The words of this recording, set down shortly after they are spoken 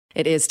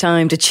It is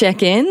time to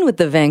check in with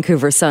the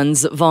Vancouver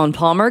Sun's Vaughn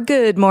Palmer.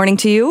 Good morning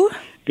to you.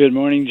 Good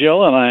morning,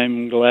 Jill, and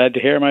I'm glad to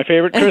hear my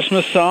favorite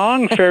Christmas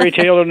song, Fairy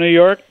Tale of New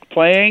York,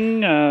 playing.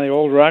 The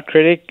old rock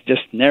critic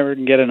just never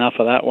can get enough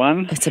of that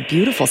one. It's a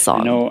beautiful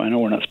song. I know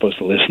we're not supposed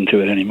to listen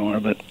to it anymore,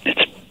 but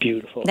it's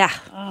beautiful. Yeah.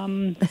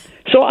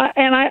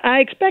 I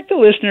expect the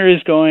listener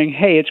is going,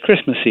 hey, it's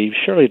Christmas Eve.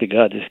 Surely to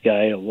God this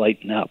guy will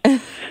lighten up.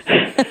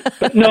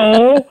 But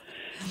no,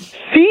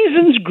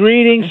 season's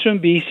greetings from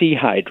BC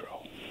Hydro.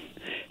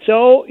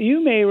 So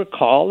you may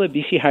recall that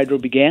BC Hydro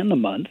began the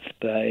month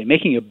by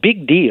making a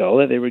big deal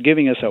that they were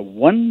giving us a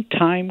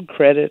one-time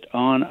credit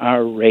on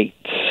our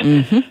rates,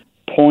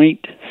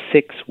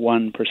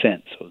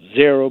 0.61%. So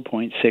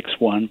 0.61%.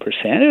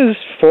 It was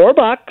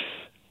 $4.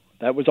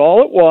 That was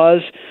all it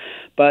was.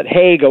 But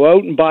hey, go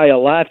out and buy a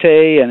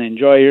latte and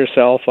enjoy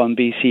yourself on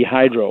BC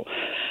Hydro.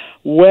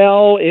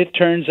 Well, it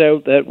turns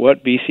out that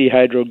what BC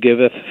Hydro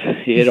giveth,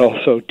 it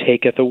also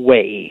taketh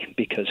away,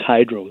 because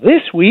Hydro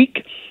this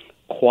week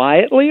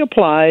quietly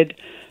applied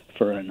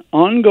for an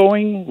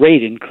ongoing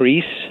rate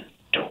increase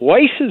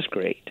twice as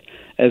great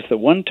as the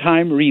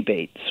one-time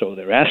rebate. So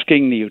they're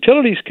asking the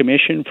Utilities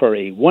Commission for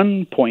a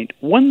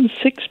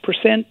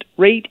 1.16%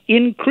 rate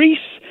increase,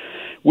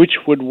 which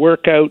would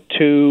work out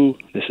to,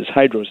 this is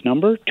Hydro's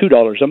number,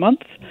 $2 a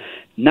month,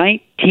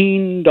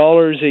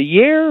 $19 a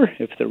year.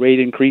 If the rate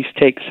increase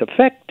takes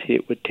effect,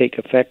 it would take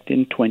effect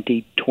in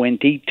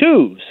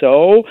 2022.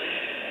 So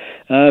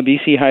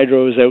BC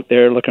Hydro is out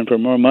there looking for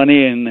more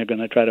money, and they're going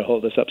to try to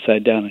hold us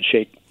upside down and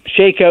shake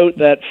out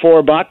that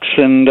 $4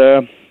 and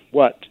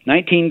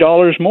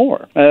 $19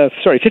 more.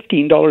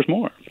 $15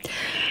 more.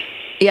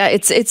 Yeah,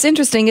 it's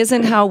interesting,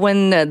 isn't how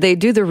when they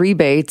do the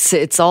rebates,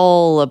 it's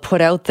all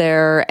put out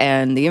there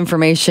and the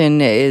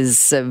information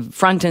is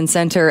front and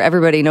center.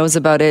 Everybody knows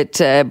about it.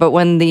 But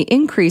when the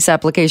increase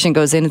application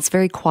goes in, it's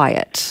very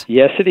quiet.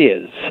 Yes, it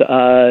is.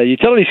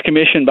 Utilities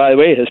Commission, by the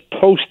way, has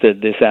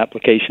posted this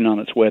application on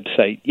its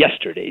website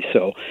yesterday.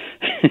 So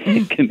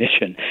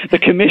the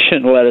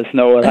commission let us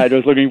know what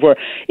Hydro's looking for.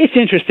 It's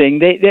interesting.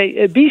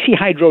 BC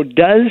Hydro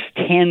does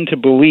tend to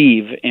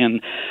believe in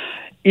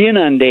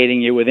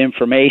inundating you with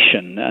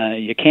information.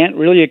 You can't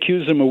really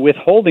accuse them of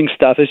withholding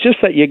stuff. It's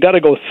just that you got to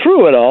go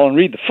through it all and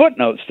read the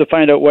footnotes to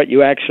find out what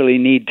you actually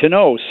need to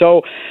know.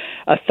 So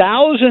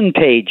 1,000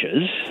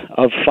 pages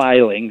of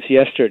filings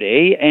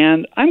yesterday,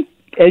 and I'm,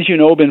 as you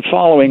know, been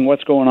following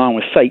what's going on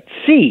with Site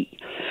C.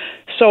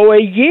 So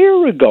a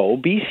year ago,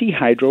 BC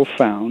Hydro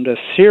found a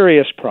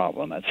serious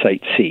problem at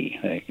Site C,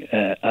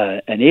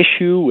 an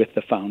issue with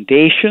the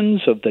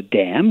foundations of the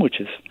dam,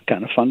 which is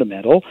kind of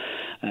fundamental,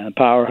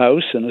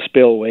 powerhouse and the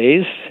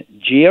spillways,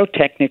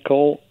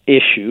 geotechnical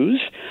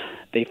issues.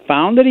 They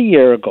found it a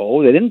year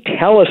ago. They didn't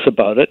tell us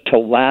about it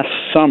till last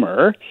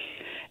summer.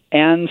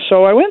 And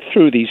so I went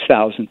through these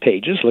 1,000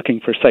 pages looking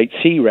for Site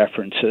C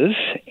references,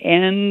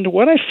 and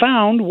what I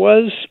found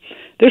was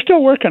they're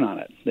still working on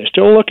it. They're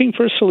still looking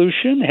for a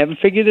solution. They haven't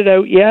figured it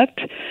out yet.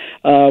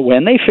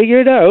 When they figure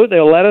it out,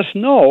 they'll let us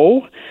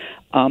know.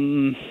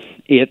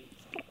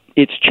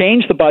 It's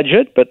changed the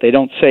budget, but they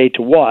don't say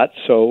to what.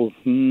 So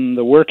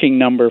the working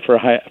number for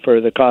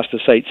the cost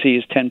of Site C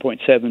is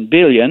 $10.7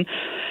 billion.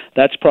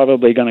 That's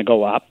probably going to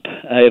go up.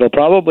 It'll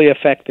probably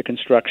affect the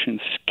construction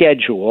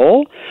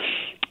schedule.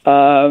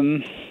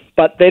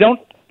 But they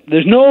don't.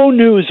 There's no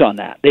news on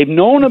that. They've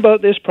known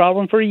about this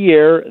problem for a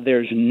year.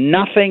 There's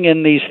nothing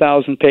in these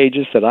 1,000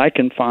 pages that I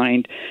can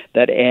find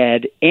that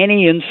add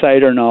any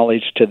insider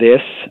knowledge to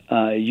this.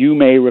 You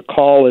may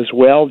recall as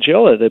well,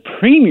 Jill, the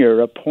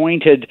Premier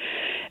appointed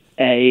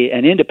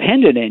an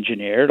independent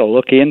engineer to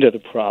look into the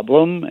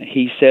problem.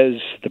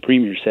 The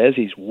Premier says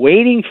he's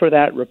waiting for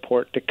that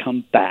report to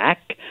come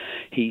back.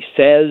 He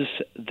says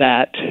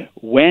that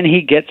when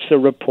he gets the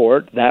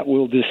report, that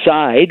will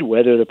decide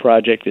whether the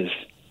project is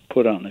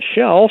put on the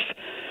shelf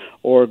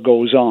or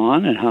goes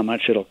on and how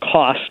much it'll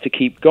cost to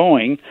keep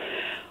going.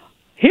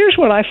 Here's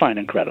what I find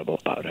incredible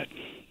about it.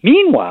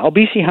 Meanwhile,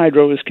 BC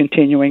Hydro is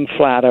continuing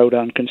flat out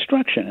on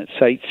construction at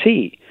Site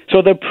C.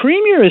 So the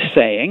Premier is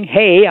saying,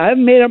 hey, I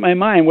haven't made up my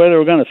mind whether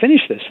we're going to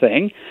finish this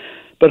thing,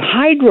 but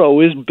Hydro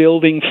is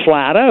building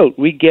flat out.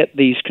 We get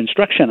these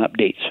construction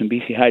updates from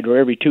BC Hydro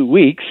every 2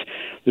 weeks.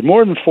 There's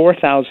more than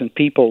 4,000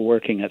 people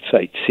working at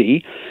Site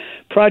C.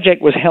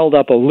 Project was held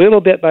up a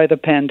little bit by the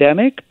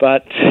pandemic,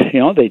 but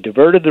they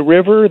diverted the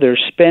river. They're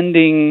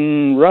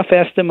spending, rough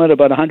estimate,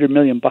 about $100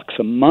 million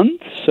a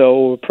month,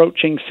 so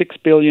approaching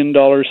 $6 billion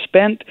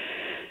spent,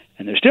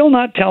 and they're still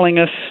not telling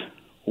us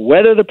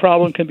whether the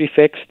problem can be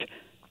fixed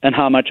and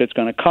how much it's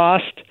going to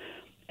cost.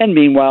 And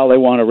meanwhile, they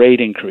want a rate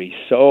increase.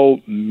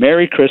 So,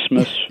 Merry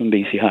Christmas from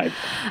BC Hydro.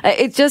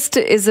 It just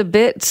is a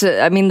bit,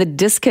 the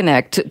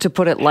disconnect, to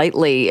put it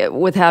lightly,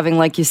 with having,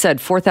 like you said,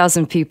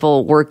 4,000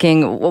 people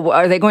working.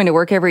 Are they going to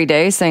work every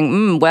day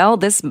saying,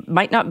 this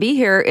might not be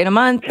here in a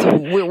month.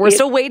 We're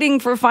still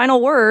waiting for a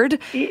final word.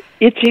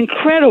 It's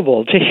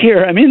incredible to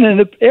hear.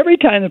 Every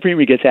time the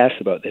Premier gets asked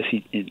about this,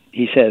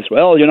 he says,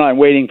 I'm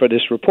waiting for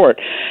this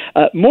report.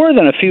 More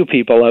than a few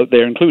people out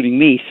there, including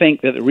me, think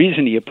that the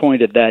reason he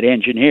appointed that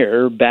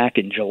engineer back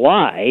in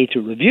July to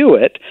review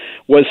it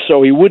was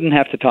so he wouldn't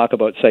have to talk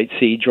about Site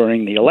C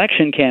during the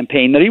election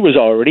campaign that he was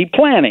already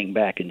planning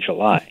back in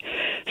July.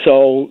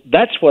 So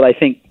that's what I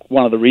think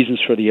one of the reasons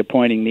for the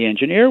appointing the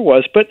engineer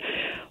was. But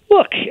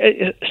look,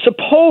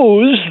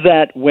 suppose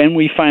that when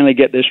we finally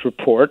get this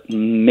report,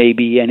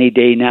 maybe any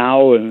day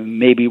now,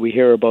 maybe we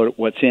hear about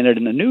what's in it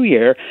in the new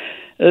year,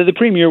 the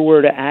Premier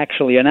were to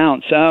actually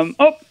announce,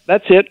 oh,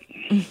 that's it,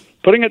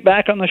 putting it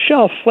back on the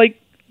shelf. Like,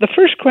 the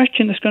first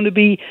question is going to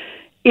be,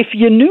 if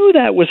you knew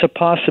that was a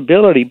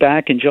possibility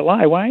back in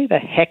July, why the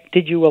heck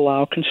did you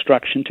allow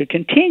construction to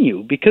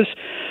continue? Because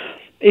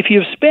if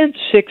you've spent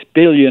 $6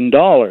 billion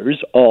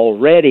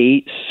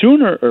already,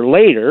 sooner or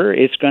later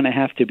it's going to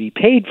have to be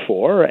paid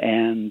for,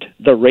 and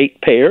the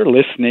ratepayer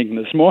listening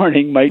this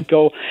morning might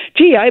go,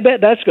 gee, I bet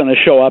that's going to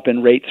show up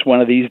in rates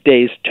one of these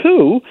days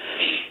too.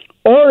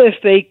 Or if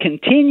they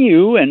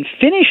continue and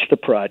finish the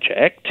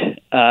project,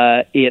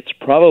 it's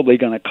probably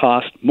going to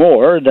cost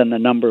more than the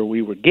number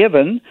we were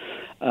given,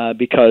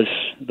 because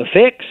the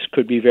fix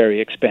could be very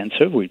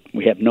expensive. We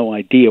have no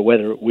idea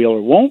whether it will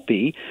or won't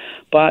be,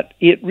 but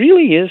it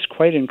really is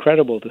quite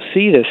incredible to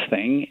see this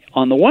thing,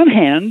 on the one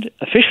hand,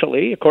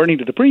 officially, according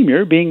to the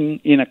Premier, being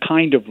in a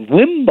kind of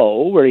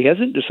limbo where he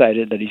hasn't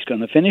decided that he's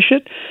going to finish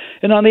it,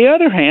 and on the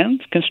other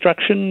hand,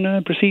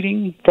 construction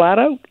proceeding flat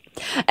out.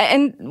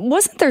 And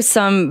wasn't there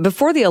some,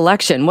 before the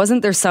election,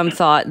 wasn't there some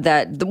thought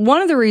that one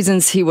of the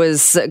reasons he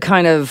was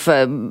kind of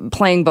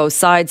playing both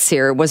sides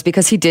here was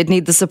because he did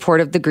need the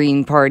support of the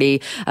Green Party.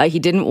 He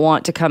didn't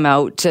want to come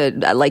out to,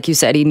 like you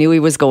said, he knew he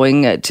was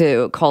going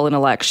to call an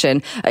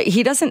election.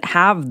 He doesn't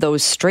have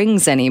those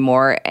strings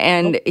anymore.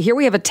 And here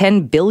we have a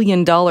 $10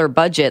 billion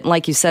budget. And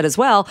like you said as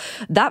well,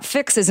 that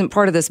fix isn't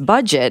part of this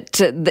budget.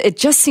 It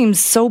just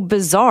seems so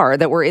bizarre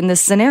that we're in this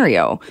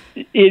scenario.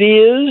 It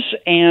is,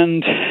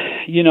 and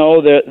you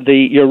know,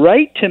 you're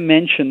right to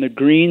mention the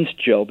Greens,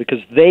 Jill, because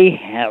they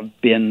have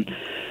been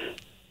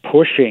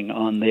pushing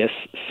on this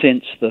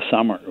since the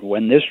summer.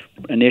 When this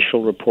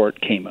initial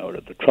report came out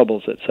of the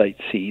troubles at Site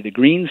C, the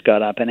Greens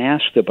got up and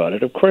asked about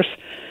it. Of course,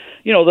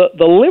 you know,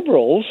 the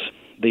Liberals,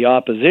 the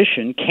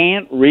opposition,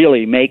 can't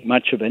really make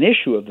much of an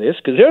issue of this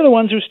because they're the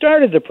ones who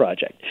started the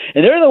project.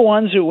 And they're the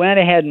ones who went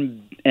ahead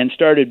and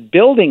started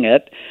building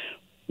it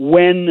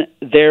when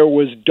there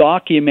was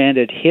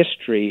documented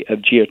history of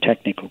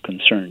geotechnical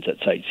concerns at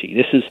Site C.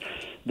 This is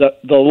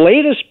the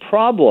latest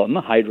problem,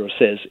 Hydro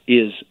says,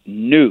 is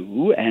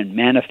new and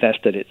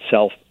manifested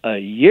itself a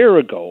year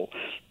ago,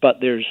 but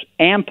there's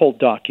ample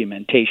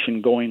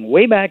documentation going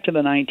way back to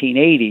the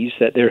 1980s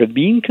that there have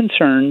been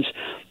concerns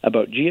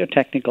about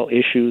geotechnical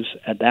issues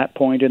at that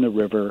point in the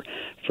river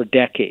for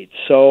decades.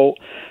 So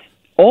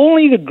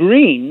only the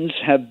Greens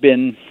have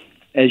been,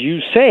 as you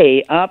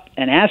say, up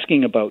and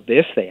asking about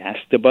this. They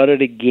asked about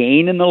it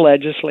again in the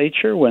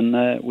legislature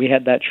when we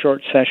had that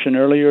short session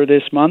earlier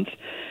this month,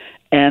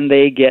 and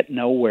they get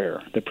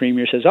nowhere. The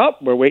Premier says, oh,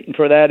 we're waiting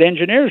for that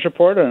engineer's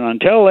report, and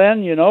until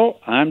then, you know,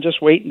 I'm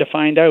just waiting to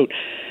find out.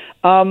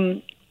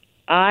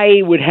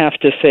 I would have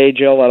to say,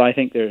 Jill, that I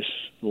think there's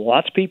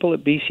lots of people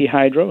at BC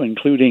Hydro,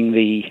 including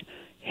the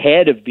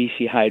head of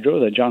BC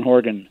Hydro, that John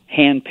Horgan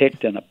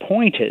handpicked and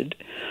appointed.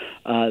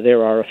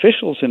 There are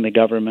officials in the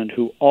government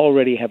who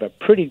already have a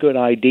pretty good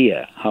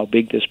idea how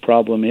big this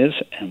problem is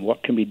and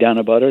what can be done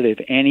about it, if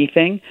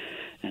anything.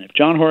 And if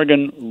John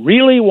Horgan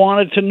really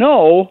wanted to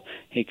know,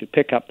 he could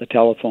pick up the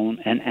telephone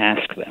and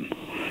ask them.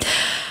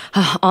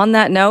 On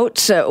that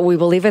note, we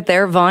will leave it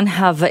there. Vaughn,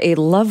 have a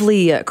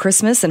lovely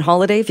Christmas and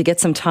holiday if you get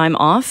some time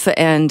off,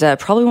 and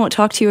probably won't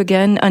talk to you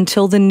again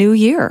until the new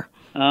year.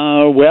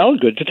 Well,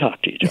 good to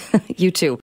talk to you, Joe. You too.